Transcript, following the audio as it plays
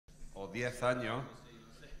los 10 años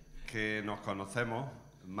que nos conocemos,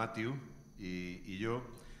 Matthew y yo.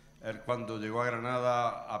 Él cuando llegó a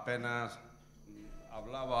Granada apenas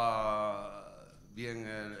hablaba bien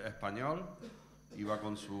el español, iba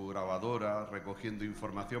con su grabadora recogiendo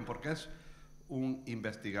información porque es un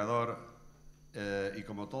investigador y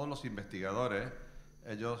como todos los investigadores,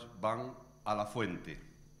 ellos van a la fuente,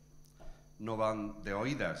 no van de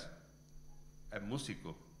oídas. Es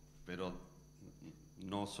músico, pero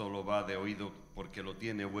no solo va de oído porque lo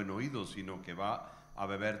tiene buen oído, sino que va a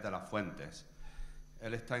beber de las fuentes.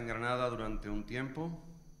 Él está en Granada durante un tiempo,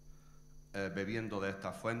 bebiendo de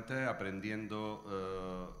estas fuentes,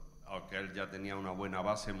 aprendiendo, aunque él ya tenía una buena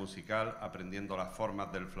base musical, aprendiendo las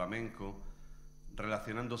formas del flamenco,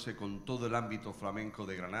 relacionándose con todo el ámbito flamenco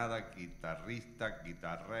de Granada, guitarristas,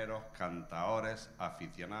 guitarreros, cantaores,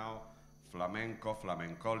 aficionados, flamencos,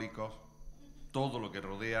 flamencólicos, todo lo que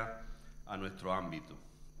rodea a nuestro ámbito.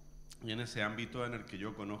 Y en ese ámbito en el que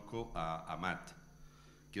yo conozco a Matt.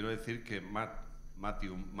 Quiero decir que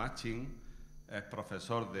Matthew Machin es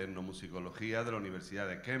profesor de etnomusicología de la Universidad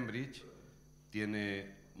de Cambridge,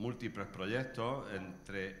 tiene múltiples proyectos,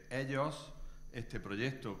 entre ellos este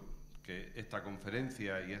proyecto, que esta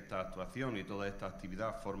conferencia y esta actuación y toda esta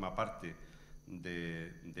actividad forma parte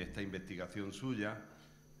de esta investigación suya.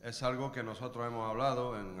 Es algo que nosotros hemos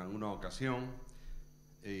hablado en alguna ocasión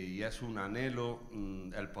y es un anhelo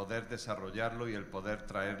el poder desarrollarlo y el poder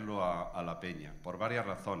traerlo a la Peña, por varias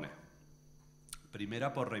razones.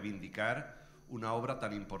 Primera, por reivindicar una obra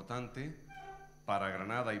tan importante para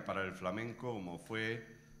Granada y para el flamenco como fue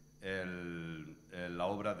la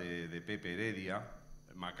obra de Pepe Heredia,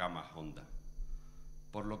 Macama, jonda.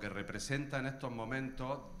 Por lo que representa en estos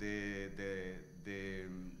momentos de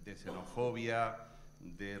xenofobia,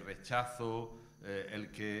 de rechazo, el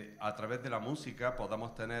que a través de la música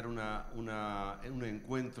podamos tener un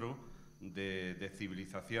encuentro de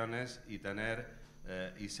civilizaciones y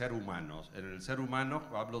ser humanos. En el ser humano,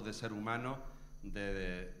 hablo de ser humano,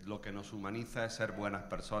 de lo que nos humaniza es ser buenas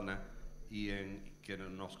personas y en que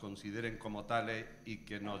nos consideren como tales y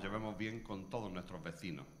que nos llevemos bien con todos nuestros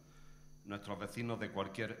vecinos de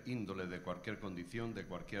cualquier índole, de cualquier condición, de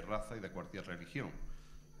cualquier raza y de cualquier religión.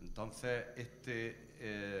 Entonces,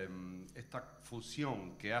 esta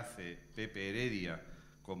fusión que hace Pepe Heredia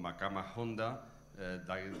con Macama jonda,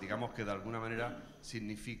 digamos que de alguna manera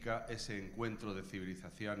significa ese encuentro de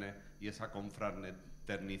civilizaciones y esa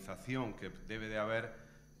confraternización que debe de haber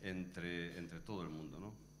entre todo el mundo,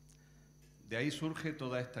 ¿no? De ahí surge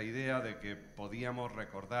toda esta idea de que podíamos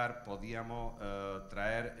recordar, podíamos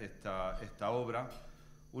traer esta obra,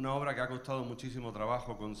 una obra que ha costado muchísimo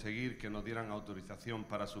trabajo conseguir que nos dieran autorización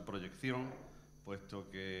para su proyección, puesto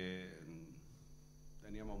que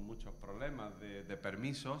teníamos muchos problemas de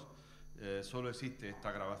permisos. Solo existe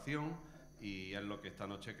esta grabación y es lo que esta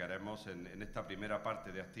noche queremos en esta primera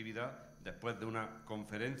parte de actividad, después de una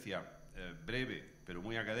conferencia breve, pero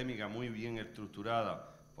muy académica, muy bien estructurada,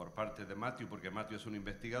 por parte de Matthew, porque Matthew es un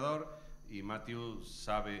investigador y Matthew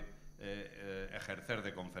sabe ejercer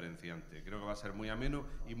de conferenciante. Creo que va a ser muy ameno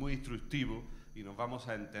y muy instructivo y nos vamos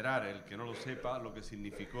a enterar, el que no lo sepa, lo que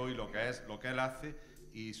significó y lo que es, lo que él hace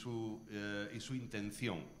y su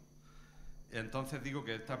intención. Entonces digo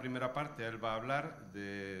que esta primera parte él va a hablar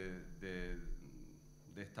de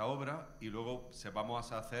esta obra y luego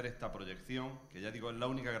vamos a hacer esta proyección, que ya digo es la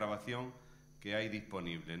única grabación que hay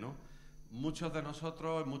disponible, ¿no? Muchos de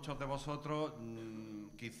nosotros, muchos de vosotros,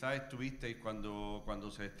 quizás estuvisteis cuando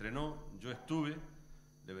se estrenó. Yo estuve,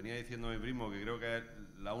 le venía diciendo a mi primo que creo que es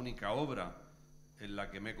la única obra en la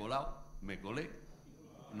que me he colado, me colé,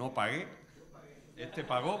 no pagué. Este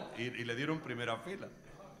pagó y le dieron primera fila.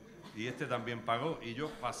 Y este también pagó. Y yo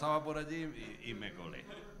pasaba por allí y me colé.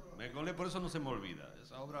 Me colé, por eso no se me olvida.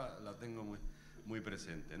 Esa obra la tengo muy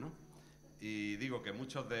presente, ¿no? Y digo que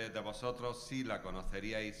muchos de vosotros sí la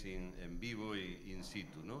conoceríais en vivo e in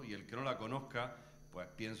situ, ¿no? Y el que no la conozca, pues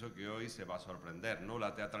pienso que hoy se va a sorprender, ¿no?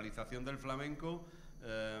 La teatralización del flamenco,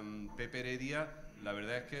 Pepe Heredia, la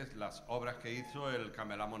verdad es que las obras que hizo, el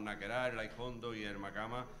Camelamos Naquerá, el Aijondo y el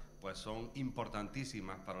Macama, pues son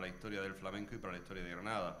importantísimas para la historia del flamenco y para la historia de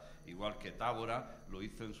Granada. Igual que Tábora lo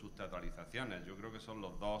hizo en sus teatralizaciones. Yo creo que son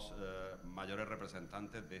los dos mayores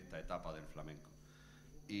representantes de esta etapa del flamenco.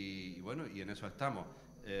 Y bueno, y en eso estamos.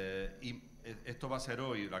 Y esto va a ser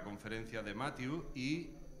hoy la conferencia de Matthew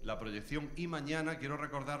y la proyección. Y mañana quiero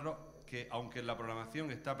recordaros que, aunque en la programación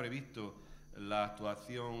está previsto la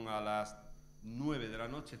actuación a las 9 de la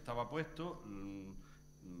noche, estaba puesto,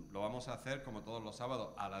 lo vamos a hacer como todos los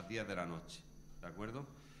sábados a las 10 de la noche, ¿de acuerdo?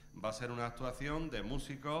 Va a ser una actuación de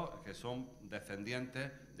músicos que son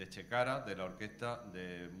descendientes de Checara, de la Orquesta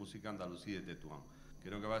de Música Andalusí de Tetuán.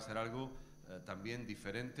 Creo que va a ser algo también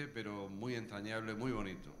diferente, pero muy entrañable, muy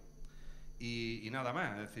bonito. Y nada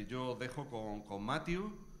más, es decir, yo os dejo con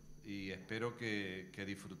Matthew y espero que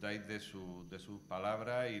disfrutáis de sus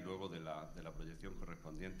palabras y luego de la proyección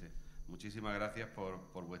correspondiente. Muchísimas gracias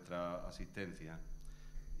por vuestra asistencia.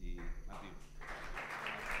 Y Matthew.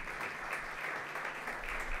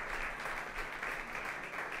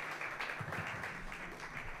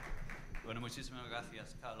 Bueno, muchísimas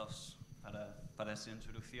gracias, Carlos, para esta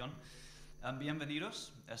introducción.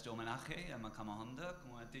 Bienvenidos a este homenaje a Macama Honda.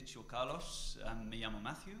 Como ha dicho Carlos, me llamo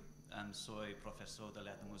Matthew, soy profesor de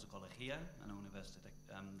etnomusicología en la Universidad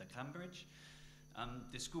de Cambridge.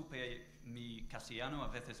 Disculpe mi castellano, a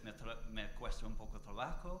veces me cuesta un poco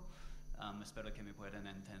trabajo. Espero que me puedan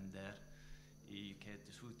entender y que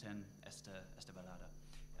disfruten esta velada.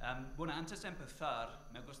 Bueno, antes de empezar,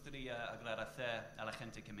 me gustaría agradecer a la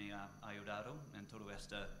gente que me ha ayudado en todo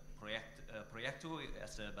este proyecto y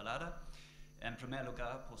esta velada. En primer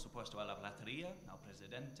lugar, por supuesto, a la Platería, al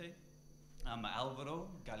presidente, a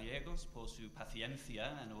Álvaro Gallegos por su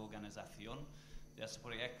paciencia en la organización de este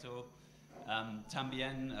proyecto,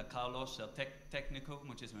 también a Carlos, el técnico,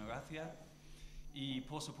 muchísimas gracias, y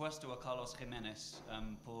por supuesto a Carlos Jiménez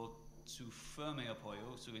por su firme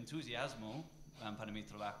apoyo, su entusiasmo para mi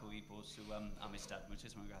trabajo y por su amistad.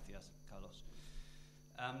 Muchísimas gracias, Carlos.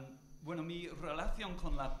 Bueno, mi relación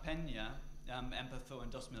con la Peña empezó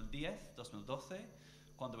en 2010-2012,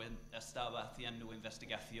 cuando estaba haciendo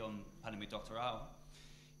investigación para mi doctorado,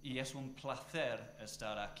 y es un placer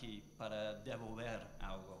estar aquí para devolver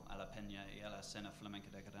algo a la Peña y a la escena flamenca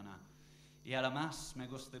de Granada. Y además me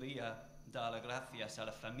gustaría dar las gracias a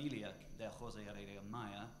la familia de José Heredia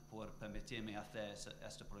Maya por permitirme hacer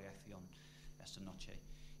esta proyección esta noche.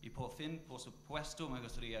 Y por fin, por supuesto, me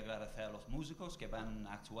gustaría agradecer a los músicos que van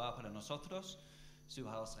a actuar para nosotros.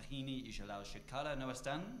 Suhal Sahini y Jalal Shekara no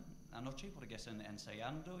están anoche porque están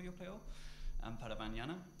ensayando, yo creo, para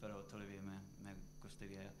mañana, pero todavía me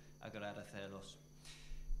gustaría agradecerlos.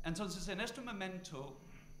 Entonces, en este momento,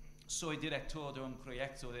 soy director de un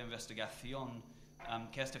proyecto de investigación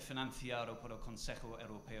que está financiado por el Consejo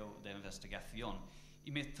Europeo de Investigación.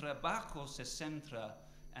 Y mi trabajo se centra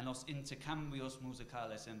en los intercambios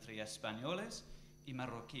musicales entre españoles y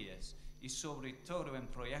marroquíes, y sobre todo en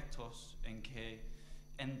proyectos en que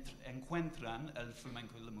encuentran el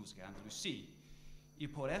flamenco y la música andalusí. Y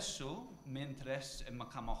por eso mi interés en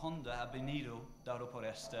Macama Honda ha venido dado por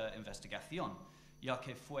esta investigación, ya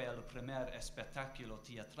que fue el primer espectáculo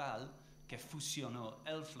teatral que fusionó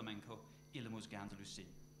el flamenco y la música andalusí.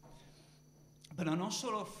 Pero no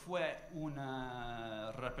solo fue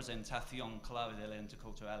una representación clave de la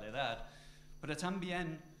interculturalidad, pero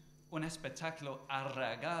también un espectáculo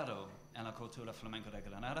arraigado en la cultura flamenca de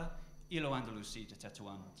Granada y lo andalusí de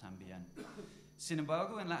Tetuán también. Sin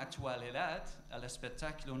embargo, en la actualidad, el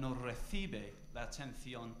espectáculo no recibe la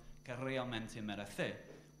atención que realmente merece.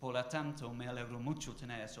 Por lo tanto, me alegro mucho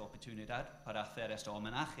tener esta oportunidad para hacer este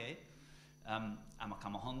homenaje a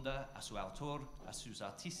Macama Honda, a su autor, a sus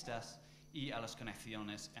artistas y a las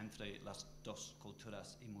conexiones entre las dos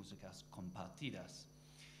culturas y músicas compartidas.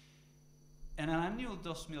 En el año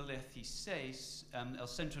 2016, el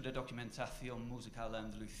Centro de Documentación Musical de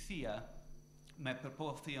Andalucía me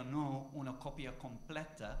proporcionó una copia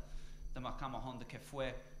completa de Macama Honda que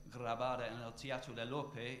fue grabada en el Teatro de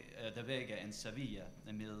Lope de Vega en Sevilla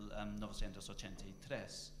en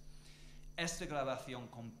 1983. Esta grabación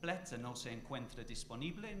completa no se encuentra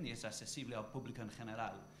disponible ni es accesible al público en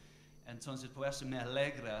general. Entonces, por eso me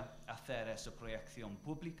alegra hacer esta proyección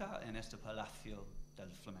pública en este Palacio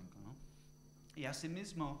del Flamenco, ¿no? Y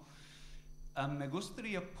asimismo, me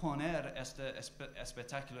gustaría poner este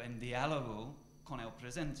espectáculo en diálogo con el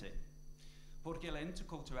presente, porque la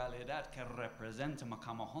interculturalidad que representa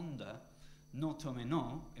Macama Honda no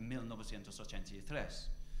terminó en 1983,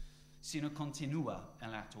 sino continúa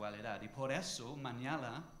en la actualidad. Y por eso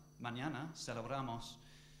mañana celebramos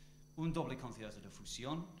un doble concierto de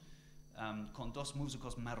fusión con dos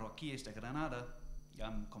músicos marroquíes de Granada,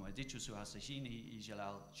 como he dicho, Suhal Sahini y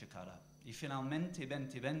Jalal Shekara. Y finalmente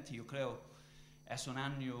 2020, yo creo, es un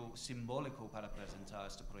año simbólico para presentar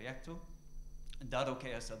este proyecto, dado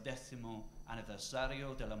que es el 10º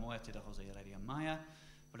aniversario de la muerte de José Heredia Maya,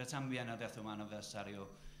 pero también el 10º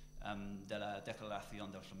aniversario de la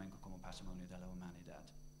declaración del flamenco como patrimonio de la humanidad.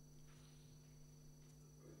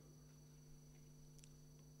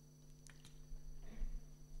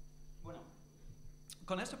 Bueno,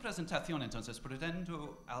 con esta presentación entonces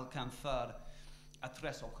pretendo alcanzar a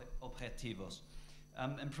tres objetivos.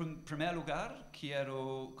 En primer lugar,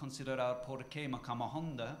 quiero considerar por qué Macama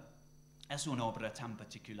Honda es una obra tan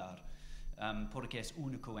particular, porque es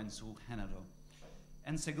único en su género.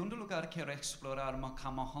 En segundo lugar, quiero explorar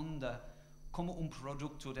Macama Honda como un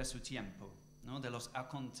producto de su tiempo, ¿no? De los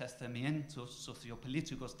acontecimientos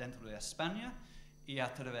sociopolíticos dentro de España y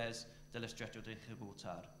a través del Estrecho de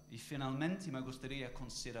Gibraltar. Y finalmente me gustaría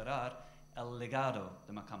considerar el legado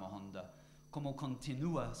de Macama Honda, como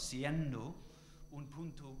continúa siendo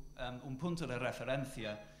un punto de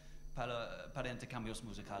referencia para intercambios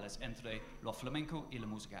musicales entre lo flamenco y la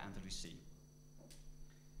música andalusí.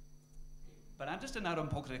 Pero antes de dar un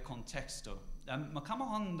poco de contexto,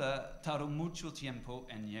 Macama Honda tardó mucho tiempo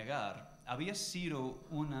en llegar. Había sido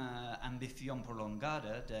una ambición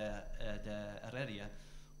prolongada de Heredia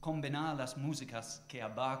combinar las músicas que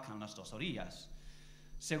abarcan las dos orillas.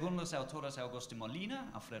 Según los autores Augusto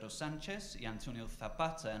Molina, Alfredo Sánchez y Antonio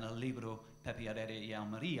Zapata en el libro Pepe Heredia y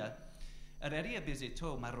Almería, Heredia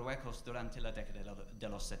visitó Marruecos durante la década de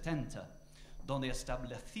los 70, donde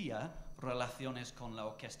establecía relaciones con la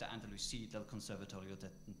orquesta andalusí del Conservatorio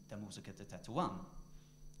de Música de Tetuán,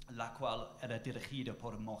 la cual era dirigida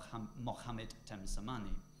por Mohamed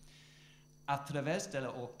Temsamani. A través de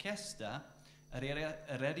la orquesta,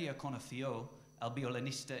 Heredia conoció al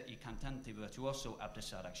violinista y cantante virtuoso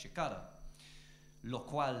Abdesharak Shekara, lo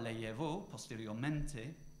cual le llevó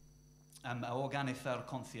posteriormente a organizar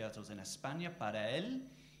conciertos en España para él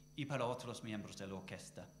y para otros miembros de la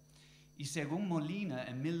orquesta. Y según Molina,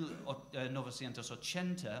 en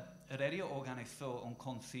 1980, Heredia organizó un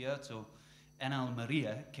concierto en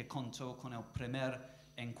Almería que contó con el primer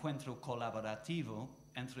encuentro colaborativo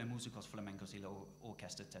entre músicos flamencos y la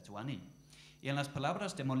orquesta tetuaní. Y en las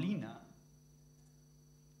palabras de Molina,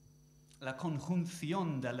 la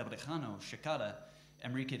conjunción del lebrejano Shekara,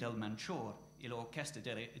 Enrique del Manchor y la orquesta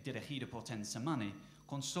dirigida por Temsamani,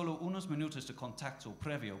 con solo unos minutos de contacto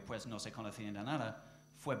previo, pues no se conocían de nada,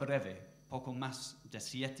 fue breve, poco más de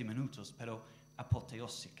 7 minutos, pero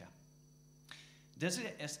apoteósica.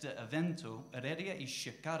 Desde este evento, Heredia y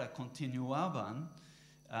Shekara continuaban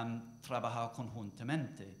trabajar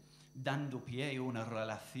conjuntamente, dando pie a una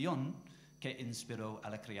relación que inspiró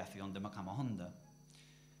a la creación de Macama Honda.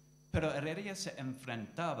 Pero Heredia se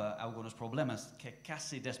enfrentaba a algunos problemas que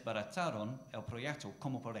casi desbarataron el proyecto,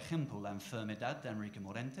 como por ejemplo la enfermedad de Enrique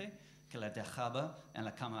Morente, que le dejaba en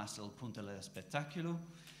la cama hasta el punto del espectáculo,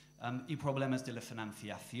 y problemas de la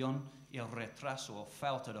financiación y el retraso o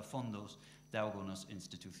falta de fondos de algunas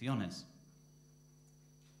instituciones.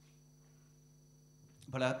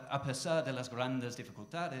 Pero a pesar de las grandes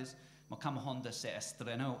dificultades, Macama Honda se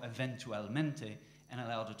estrenó eventualmente en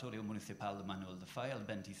el Auditorio Municipal de Manuel de Falla el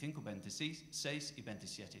 25, 26 y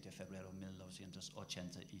 27 de febrero de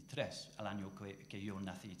 1983, el año que yo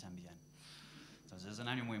nací también. Entonces es un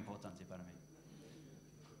año muy importante para mí.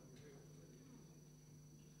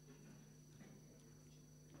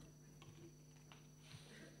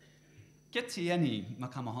 ¿Qué tiene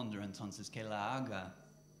Macama Honda entonces que la haga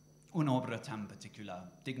una obra tan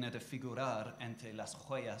particular, digna de figurar entre las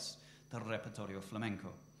joyas del repertorio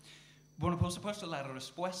flamenco? Bueno, por supuesto, la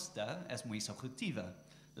respuesta es muy subjetiva.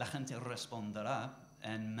 La gente responderá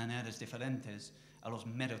en maneras diferentes a los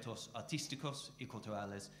méritos artísticos y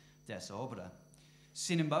culturales de esa obra.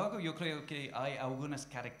 Sin embargo, yo creo que hay algunas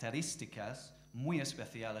características muy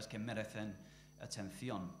especiales que merecen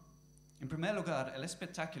atención. En primer lugar, el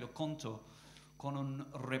espectáculo contó con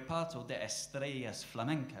un reparto de estrellas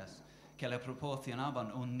flamencas que le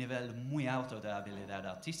proporcionaban un nivel muy alto de habilidad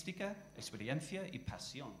artística, experiencia y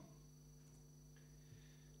pasión.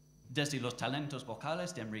 Desde los talentos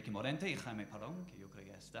vocales de Enrique Morente y Jaime Parón, que yo creo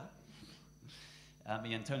que está,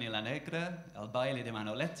 y Antonio La Negra, el baile de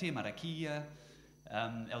Manoletti y Maraquilla,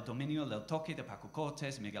 el dominio del toque de Paco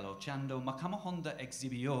Cortés, Miguel Ochando, Macama Honda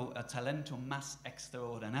exhibió el talento más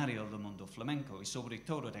extraordinario del mundo flamenco y sobre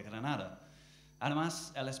todo de Granada.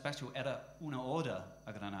 Además, el espectáculo era una oda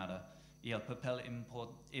a Granada y el papel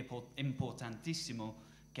importantísimo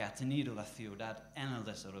que ha tenido la ciudad en el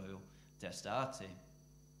desarrollo de esta arte.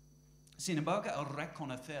 Sin embargo, al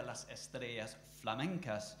reconocer las estrellas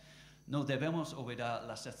flamencas, no debemos olvidar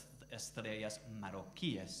las estrellas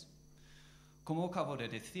marroquíes. Como acabo de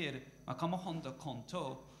decir, Macama Honda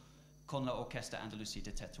contó con la orquesta andalusí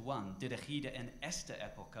de Tetuán, dirigida en esta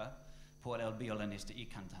época por el violinista y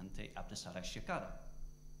cantante Abdesharak Shekara.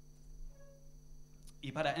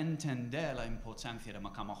 Y para entender la importancia de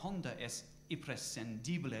Macama Honda es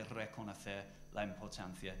imprescindible reconocer la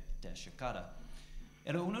importancia de Shekara.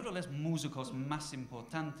 Era uno de los músicos más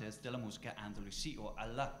importantes de la música andalusí, o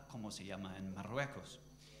alá, como se llama en Marruecos,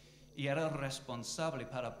 y era responsable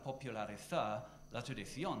para popularizar la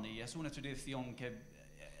tradición, y es una tradición que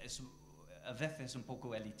es a veces un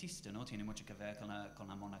poco elitista, ¿no? Tiene mucho que ver con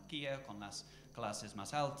la monarquía, con las clases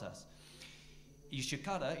más altas. Y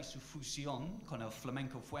Shikara y su fusión con el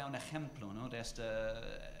flamenco fue un ejemplo, ¿no? de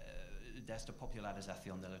esta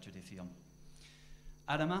popularización de la tradición.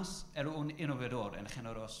 Además, era un innovador en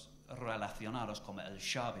géneros relacionados como el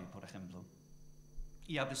shabi, por ejemplo.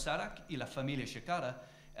 Y Abdusarak y la familia Shikara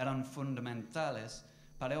eran fundamentales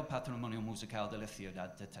para el patrimonio musical de la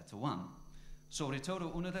ciudad de Tetuán. Sobre todo,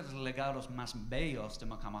 uno de los legados más bellos de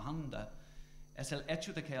Macama Honda es el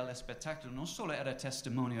hecho de que el espectáculo no solo era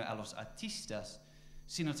testimonio a los artistas,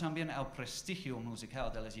 sino también al prestigio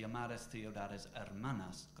musical de las llamadas ciudades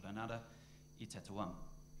hermanas, Granada y Tetuán.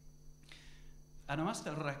 Además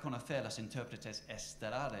de reconocer los intérpretes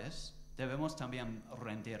estelares, debemos también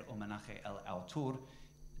rendir homenaje al autor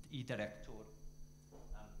y director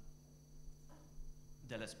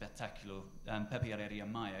del espectáculo, Pepe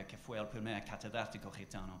Heredia, que fue el primer catedrático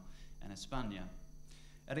gitano en España.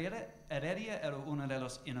 Heredia era uno de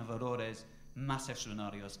los innovadores más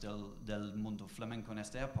extraordinarios del mundo flamenco en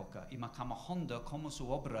esta época, y Macama Honda, como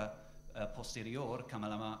su obra posterior,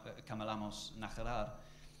 Camelamos Najarar,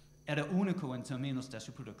 era único en términos de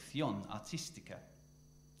su producción artística.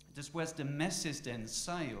 Después de meses de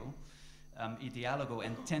ensayo y diálogo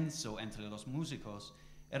intenso entre los músicos,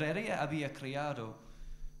 Heredia había creado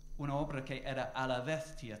una obra que era a la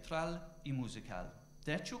vez teatral y musical.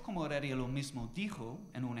 De hecho, como Heredia lo mismo dijo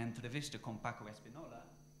en una entrevista con Paco Espinola,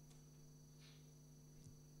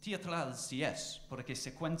 teatral sí es, porque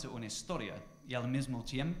se cuenta una historia, y al mismo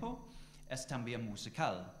tiempo es también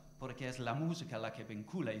musical, porque es la música la que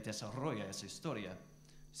vincula y desarrolla esa historia.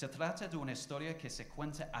 Se trata de una historia que se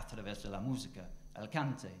cuenta a través de la música, el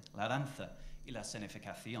cante, la danza y la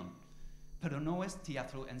escenificación, pero no es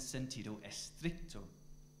teatro en sentido estricto.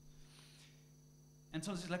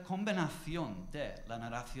 Entonces, la combinación de la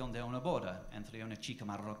narración de una boda entre una chica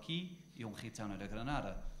marroquí y un gitano de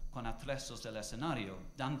Granada, con atrezos del escenario,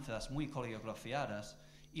 danzas muy coreografiadas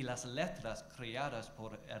y las letras creadas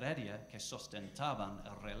por Heredia que sustentaban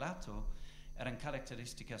el relato, eran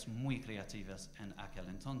características muy creativas en aquel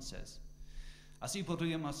entonces. Así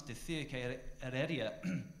podríamos decir que Heredia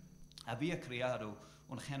había creado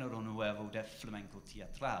un género nuevo de flamenco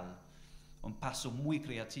teatral, un paso muy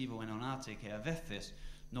creativo en un arte que a veces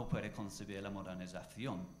no puede concebir la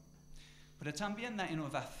modernización. Pero también la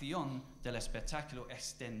innovación del espectáculo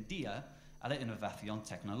extendía a la innovación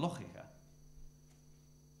tecnológica.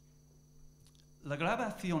 La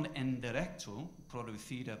grabación en directo,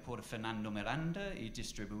 producida por Fernando Miranda y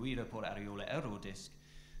distribuida por Ariola Eurodisc,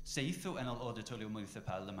 se hizo en el Auditorio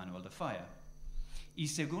Municipal de Manuel de Falla. Y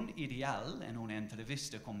según Ideal, en una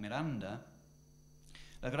entrevista con Miranda,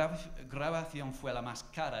 la grabación fue la más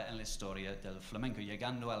cara en la historia del flamenco,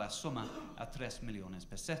 llegando a la suma a 3 millones de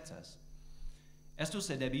pesetas. Esto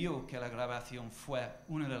se debió a que la grabación fue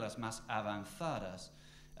una de las más avanzadas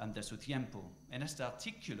de su tiempo. En este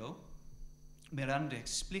artículo, Miranda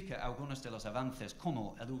explica algunos de los avances,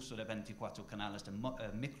 como el uso de 24 canales de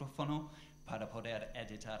micrófono para poder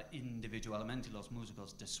editar individualmente los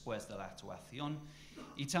músicos después de la actuación,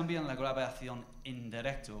 y también la grabación en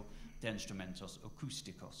directo de instrumentos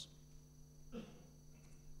acústicos.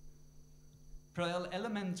 Pero el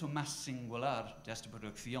elemento más singular de esta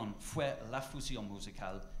producción fue la fusión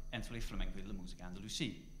musical entre el flamenco y la música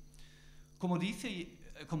andalusí. Como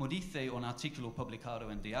dice un artículo publicado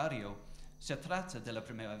en Diario, se trata de la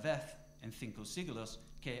primera vez en 5 siglos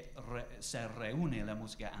que se reúne la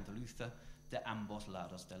música andaluza de ambos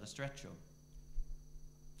lados del estrecho.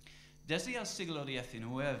 Desde el siglo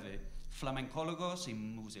XIX, flamencólogos y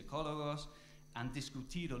musicólogos han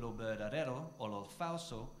discutido lo verdadero o lo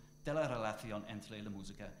falso de la relación entre la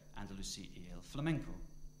música andalusí y el flamenco.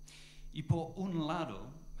 Y por un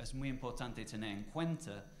lado, es muy importante tener en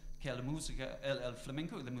cuenta que el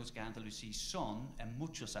flamenco y la música andalusí son, en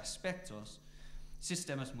muchos aspectos,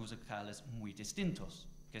 sistemas musicales muy distintos,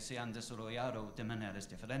 que se han desarrollado de maneras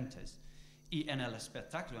diferentes. Y en el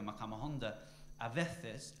espectáculo de Macama Honda, a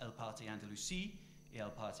veces el parte andalusí y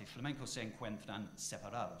el parte flamenco se encuentran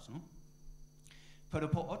separados, ¿no?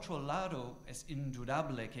 Pero por otro lado, es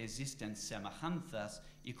indudable que existen semejanzas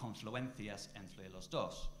y confluencias entre los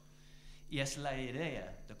dos. Y es la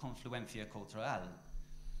idea de confluencia cultural,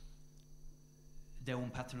 de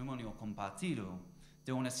un patrimonio compartido,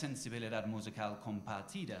 de una sensibilidad musical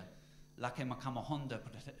compartida, la que Macama Honda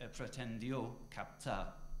pretendió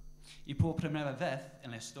captar. Y por primera vez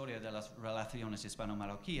en la historia de las relaciones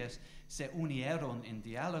hispano-marroquíes se unieron en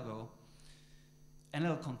diálogo, en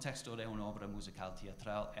el contexto de una obra musical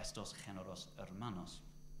teatral, estos géneros hermanos.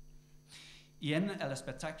 Y en el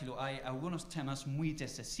espectáculo hay algunos temas muy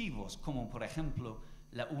decisivos, como por ejemplo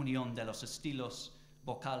la unión de los estilos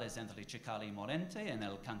vocales entre Chicali y Morente en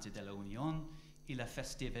el cante de la unión y la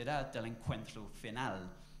festividad del encuentro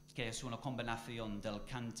final, que es una combinación del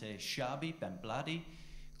cante Shabi, Ben Bladi,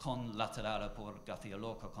 con laterada por García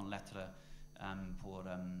Lorca, con letra por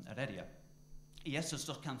Heredia. Y esas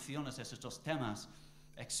dos canciones, esos dos temas,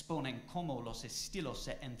 exponen cómo los estilos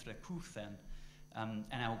se entrecruzan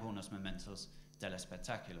en algunos momentos del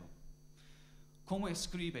espectáculo. Como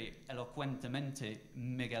escribe elocuentemente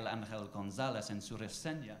Miguel Ángel González en su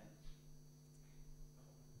reseña,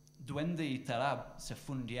 duende y tarab se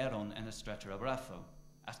fundieron en estrecho abrazo,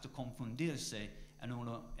 hasta confundirse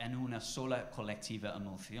en una sola colectiva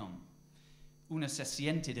emoción. Uno se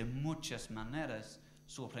siente de muchas maneras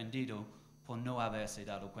sorprendido por no haberse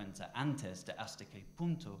dado cuenta antes de hasta qué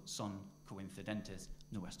punto son coincidentes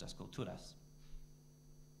nuestras culturas.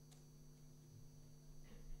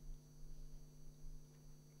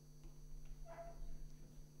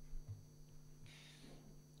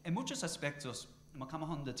 En muchos aspectos, Macama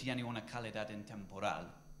Honda tiene una calidad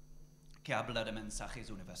intemporal que habla de mensajes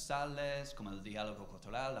universales como el diálogo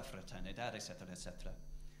cultural, la fraternidad, etcétera, etcétera.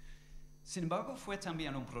 Sin embargo, fue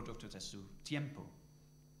también un producto de su tiempo,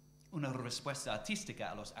 una respuesta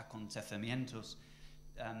artística a los acontecimientos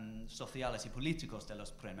sociales y políticos de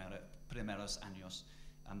los primeros años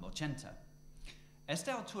 80. A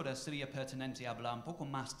esta altura sería pertinente hablar un poco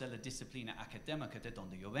más de la disciplina académica de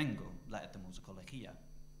donde yo vengo, la etnomusicología.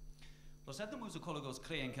 Los etnomusicólogos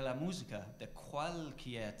creen que la música de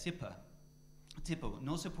cualquier tipo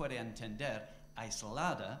no se puede entender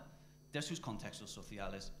aislada de sus contextos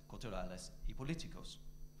sociales, culturales y políticos.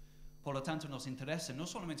 Por lo tanto, nos interesa no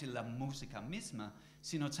solamente la música misma,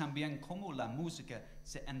 sino también cómo la música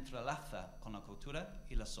se entrelaza con la cultura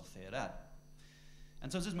y la sociedad.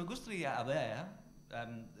 Entonces, me gustaría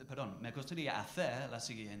hacer la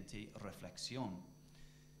siguiente reflexión.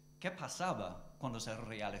 ¿Qué pasaba cuando se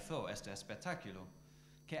realizó este espectáculo?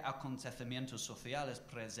 ¿Qué acontecimientos sociales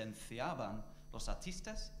presenciaban los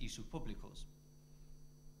artistas y sus públicos?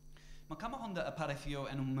 Macama Honda apareció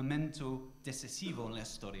en un momento decisivo en la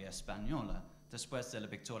historia española, después de la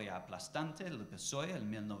victoria aplastante del PSOE en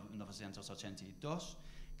 1982,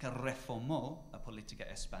 que reformó la política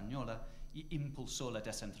española y impulsó la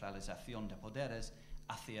descentralización de poderes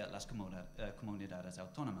hacia las comunidades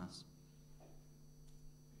autónomas.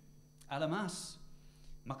 Además,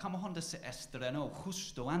 Macama Honda se estrenó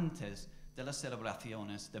justo antes de las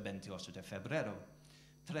celebraciones del 28 de febrero,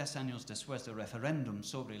 3 años después del referéndum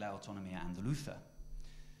sobre la autonomía andaluza.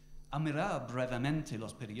 Al mirar brevemente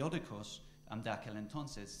los periódicos de aquel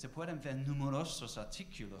entonces, se pueden ver numerosos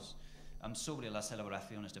artículos sobre las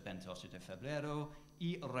celebraciones del 28 de febrero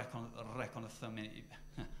y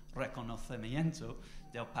reconocimiento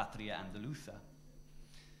de la patria andaluza.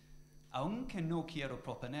 Aunque no quiero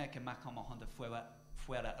proponer que Macama Honda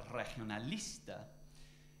fuera regionalista,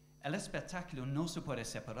 el espectáculo no se puede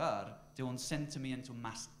separar de un sentimiento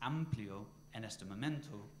más amplio en este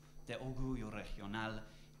momento de orgullo regional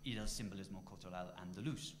y del simbolismo cultural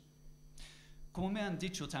andaluz. Como me han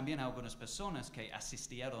dicho también algunas personas que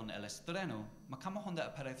asistieron al estreno, Macama Honda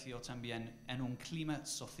apareció también en un clima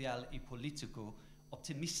social y político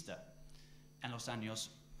optimista en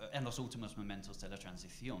los últimos momentos de la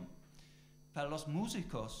transición. Para los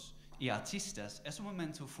músicos y artistas, ese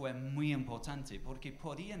momento fue muy importante porque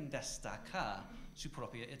podían destacar su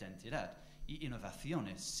propia identidad y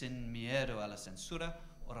innovaciones sin miedo a la censura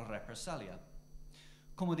o la represalia.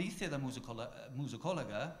 Como dice la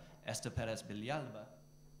musicóloga Esta Pérez Villalba,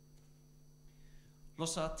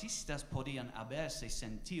 los artistas podían haberse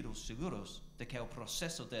sentido seguros de que el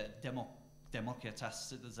proceso de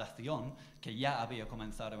democratización que ya había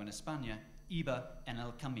comenzado en España iba en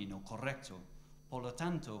el camino correcto. Por lo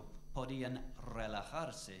tanto, podían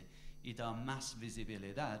relajarse y dar más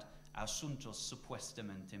visibilidad a asuntos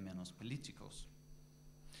supuestamente menos políticos.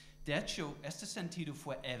 De hecho, este sentido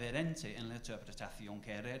fue evidente en la interpretación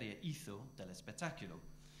que Heredia hizo del espectáculo.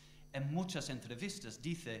 En muchas entrevistas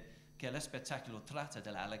dice que el espectáculo trata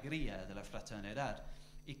de la alegría, de la fraternidad,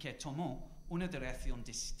 y que tomó una dirección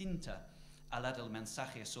distinta a la del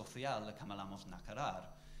mensaje social de Camalamos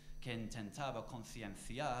Nacarar, que intentaba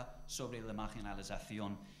concienciar sobre la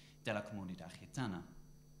marginalización de la comunidad gitana.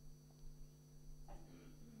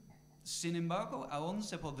 Sin embargo, aún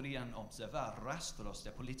se podrían observar rastros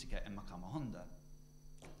de política en Macama Honda.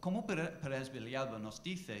 Como Pérez Villalba nos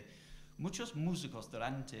dice, muchos músicos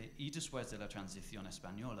durante y después de la transición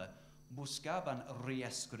española buscaban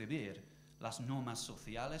reescribir las normas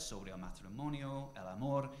sociales sobre el matrimonio, el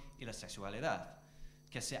amor y la sexualidad.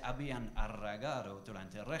 que se habían arraigado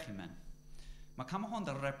durante el régimen. Macama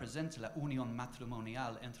Honda representa la unión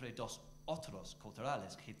matrimonial entre dos otros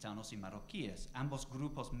culturales, gitanos y marroquíes, ambos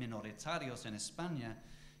grupos minoritarios en España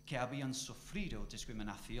que habían sufrido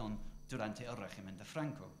discriminación durante el régimen de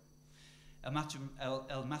Franco.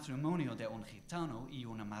 El matrimonio de un gitano y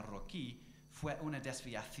una marroquí fue una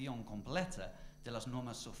desviación completa de las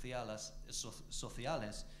normas sociales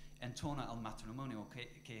en torno al matrimonio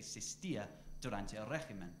que existía durante el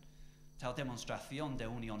régimen. Tal demostración de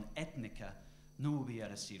unión étnica no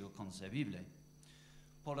hubiera sido concebible.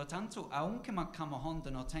 Por lo tanto, aunque Macama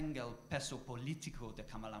Honda no tenga el peso político de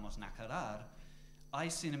Kamalamos Nakarar,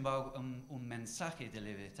 hay sin embargo un mensaje de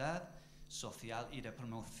libertad social y de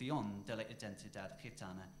promoción de la identidad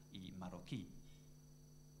gitana y marroquí.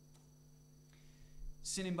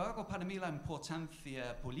 Sin embargo, para mí la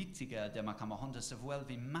importancia política de Macama Honda se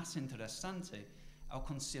vuelve más interesante al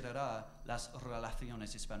considerar las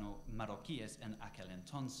relaciones hispano-marroquíes en aquel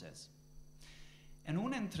entonces. En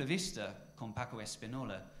una entrevista con Paco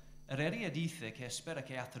Espinola, Herrera dice que espera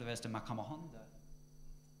que a través de Macama Honda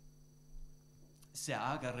se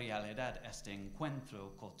haga realidad este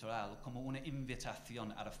encuentro cultural como una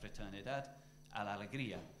invitación a la fraternidad, a la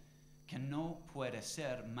alegría, que no puede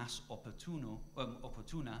ser más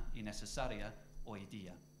oportuna y necesaria hoy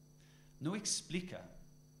día. No explica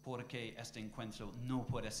por qué este encuentro no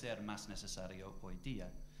puede ser más necesario hoy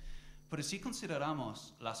día. Pero si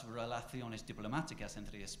consideramos las relaciones diplomáticas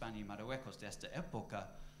entre España y Marruecos de esta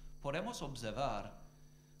época, podemos observar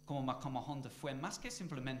cómo Macama Honda fue más que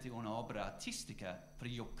simplemente una obra artística,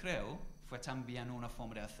 pero yo creo fue también una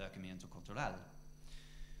forma de acercamiento cultural.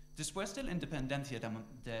 Después de la independencia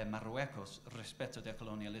de Marruecos respecto del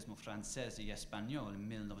colonialismo francés y español en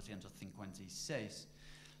 1956,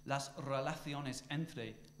 las relaciones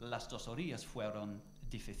entre las dos orillas fueron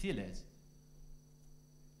difíciles,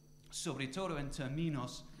 sobre todo en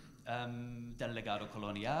términos del legado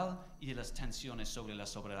colonial y de las tensiones sobre la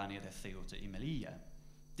soberanía de Ceuta y Melilla.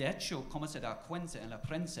 De hecho, como se da cuenta en la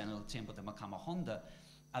prensa en el tiempo de Macama Honda,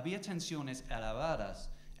 había tensiones elevadas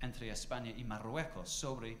entre España y Marruecos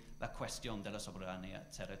sobre la cuestión de la soberanía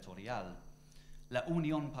territorial. La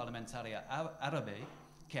Unión Parlamentaria Árabe,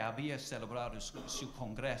 que había celebrado su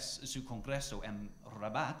congreso en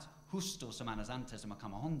Rabat, justo semanas antes de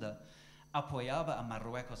Macama Honda, apoyaba a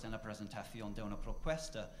Marruecos en la presentación de una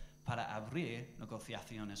propuesta para abrir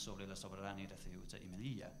negociaciones sobre la soberanía de Ceuta y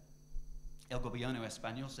Melilla. El gobierno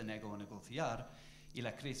español se negó a negociar y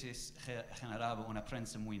la crisis generaba una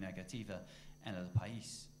prensa muy negativa en el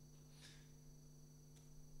país.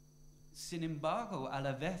 Sin embargo, a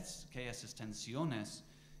la vez que esas tensiones,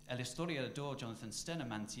 el historiador Jonathan Stenner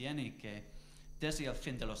mantiene que desde el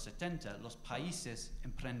fin de los 70 los países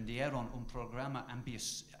emprendieron un programa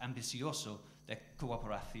ambicioso de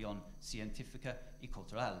cooperación científica y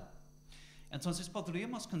cultural. Entonces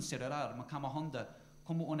podríamos considerar Macama Honda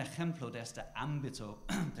como un ejemplo de este ámbito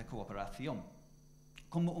de cooperación,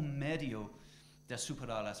 como un medio de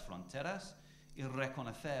superar las fronteras y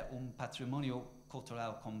reconocer un patrimonio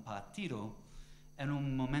cultural compartido en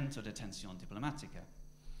un momento de tensión diplomática.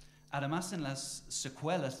 Además, en las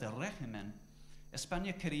secuelas del régimen,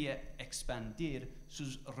 España quería expandir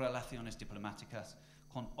sus relaciones diplomáticas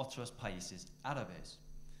con otros países árabes.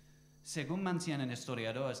 Según mantienen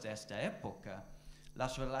historiadores de esta época,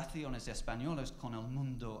 las relaciones españolas con el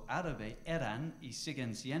mundo árabe eran y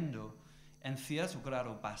siguen siendo en cierto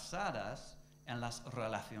grado basadas en las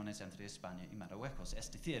relaciones entre España y Marruecos. Es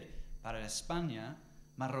decir, para España,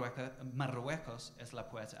 Marruecos es la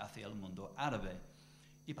puerta hacia el mundo árabe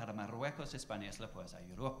y para Marruecos, España es la puerta a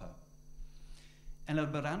Europa. En el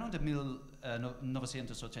verano de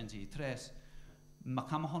 1983,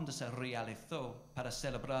 Macama Honda se realizó para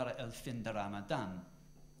celebrar el fin de Ramadán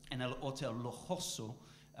en el hotel lujoso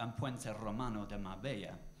en Puente Romano de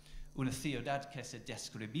Marbella, una ciudad que se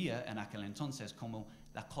describía en aquel entonces como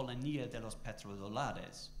la colonia de los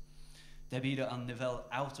petrodólares, debido al nivel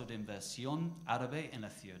alto de inversión árabe en la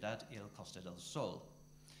ciudad y el Costa del Sol.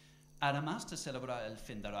 Además de celebrar el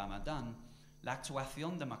fin de Ramadán, la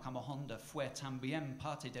actuación de Macama Honda fue también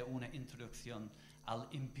parte de una introducción al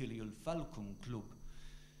Imperial Falcon Club,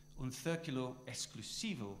 un círculo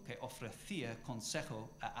exclusivo que ofrecía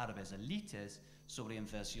consejo a árabes élites sobre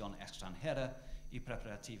inversión extranjera y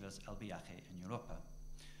preparativas al viaje en Europa.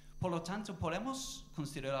 Por lo tanto, podemos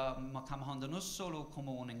considerar Macama Honda no solo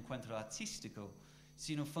como un encuentro artístico,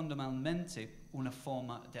 sino fundamentalmente una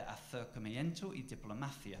forma de acercamiento y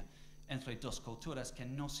diplomacia entre dos culturas que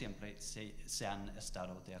no siempre se han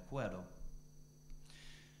estado de acuerdo.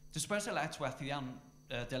 Después de la actuación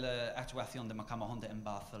de Macama Honda en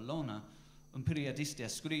Barcelona, Un periodista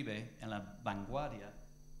escribe en La Vanguardia: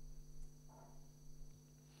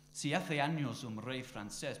 si hace años un rey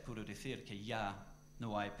francés pudo decir que ya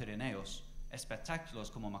no hay Pirineos,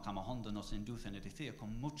 espectáculos como Macama Honda nos inducen a decir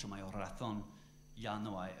con mucho mayor razón, ya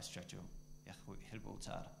no hay estrecho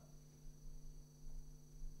Gibraltar.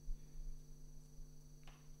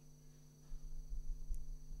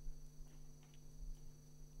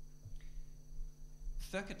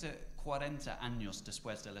 Cerca de 40 años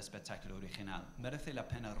después del espectáculo original, merece la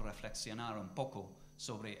pena reflexionar un poco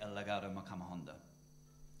sobre el legado de Macama Honda.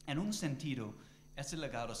 En un sentido, este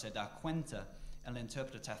legado se da cuenta en la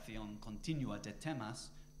interpretación continua de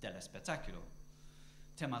temas del espectáculo.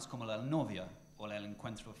 Temas como la novia o el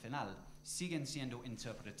encuentro final siguen siendo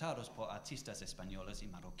interpretados por artistas españoles y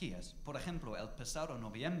marroquíes. Por ejemplo, el pasado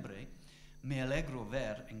noviembre me alegro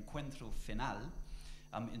ver Encuentro Final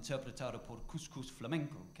interpretado por Cuscus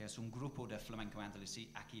Flamenco, que es un grupo de flamenco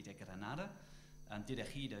andalusí aquí de Granada,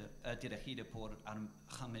 dirigido por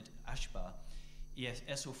Hamid Ashba, y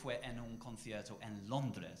eso fue en un concierto en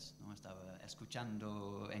Londres, ¿no? Estaba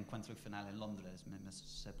escuchando Encuentro Final en Londres, me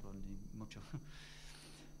sorprendí mucho.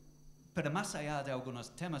 Pero más allá de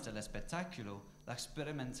algunos temas del espectáculo, la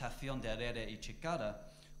experimentación de Herrera y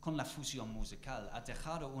Chicada con la fusión musical ha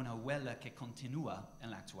dejado una huella que continúa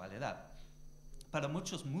en la actualidad. Para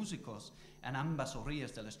muchos músicos en ambas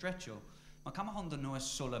orillas del estrecho, Macama Honda no es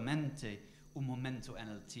solamente un momento en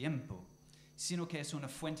el tiempo, sino que es una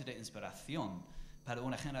fuente de inspiración para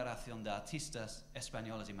una generación de artistas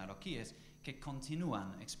españoles y marroquíes que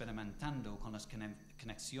continúan experimentando con las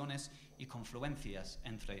conexiones y confluencias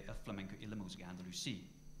entre el flamenco y la música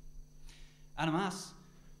andalusí. Además,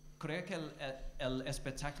 creo que el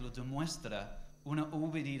espectáculo demuestra una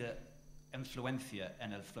obedida influencia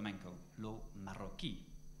en el flamenco, lo marroquí.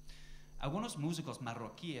 Algunos músicos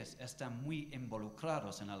marroquíes están muy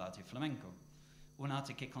involucrados en el arte flamenco, un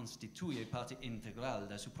arte que constituye parte integral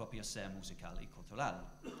de su propio ser musical y cultural,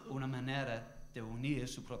 una manera de unir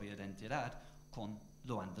su propia identidad con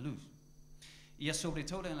lo andaluz. Y es sobre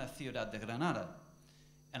todo en la ciudad de Granada,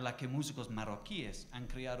 en la que músicos marroquíes han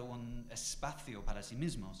creado un espacio para sí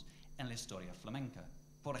mismos en la historia flamenca.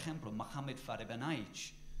 Por ejemplo, Mohamed Fadi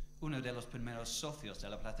Benaich, uno de los primeros socios de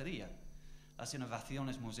la Platería, las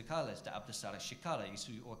innovaciones musicales de Abdesara Shikara y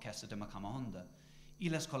su orquesta de Macama Honda, y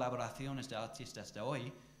las colaboraciones de artistas de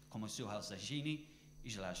hoy, como Suhal Zajini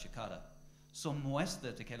y Jalal Shikara, son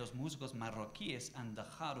muestras de que los músicos marroquíes han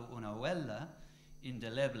dejado una huella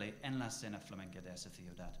indeleble en la escena flamenca de esa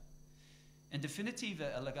ciudad. En definitiva,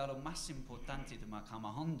 el legado más importante de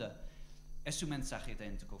Macama Honda es su mensaje de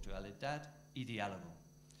interculturalidad y diálogo.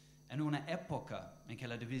 En una época en que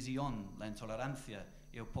la división, la intolerancia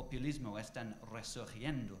y el populismo están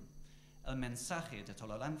resurgiendo, el mensaje de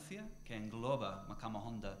tolerancia que engloba Macama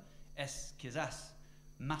Honda es quizás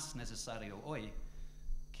más necesario hoy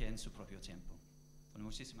que en su propio tiempo. Bueno,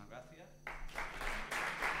 muchísimas gracias.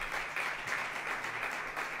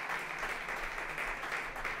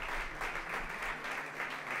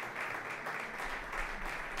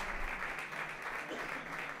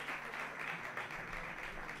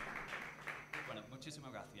 Bueno,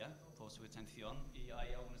 muchísimas gracias por su atención y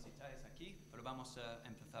hay algunos detalles aquí, pero vamos a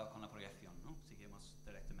empezar con la proyección, ¿no? Seguimos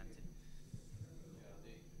directamente.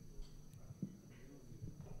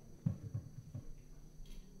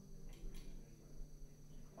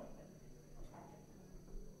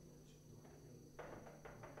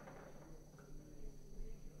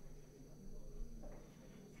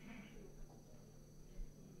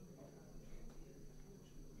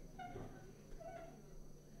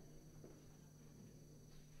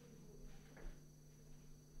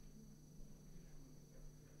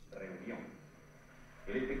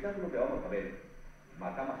 El espectáculo que vamos a ver,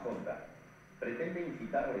 Macama Honda, pretende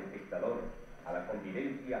incitar al espectador a la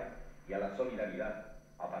convivencia y a la solidaridad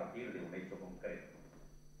a partir de un hecho concreto: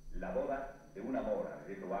 la boda de una mora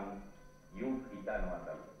de Toán y un gitano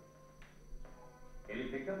andaluz. El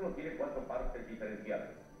espectáculo tiene 4 partes diferenciadas: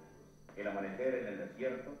 el amanecer en el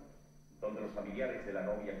desierto, donde los familiares de la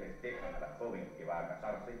novia festejan a la joven que va a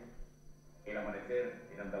casarse; el amanecer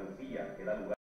en Andalucía, que da lugar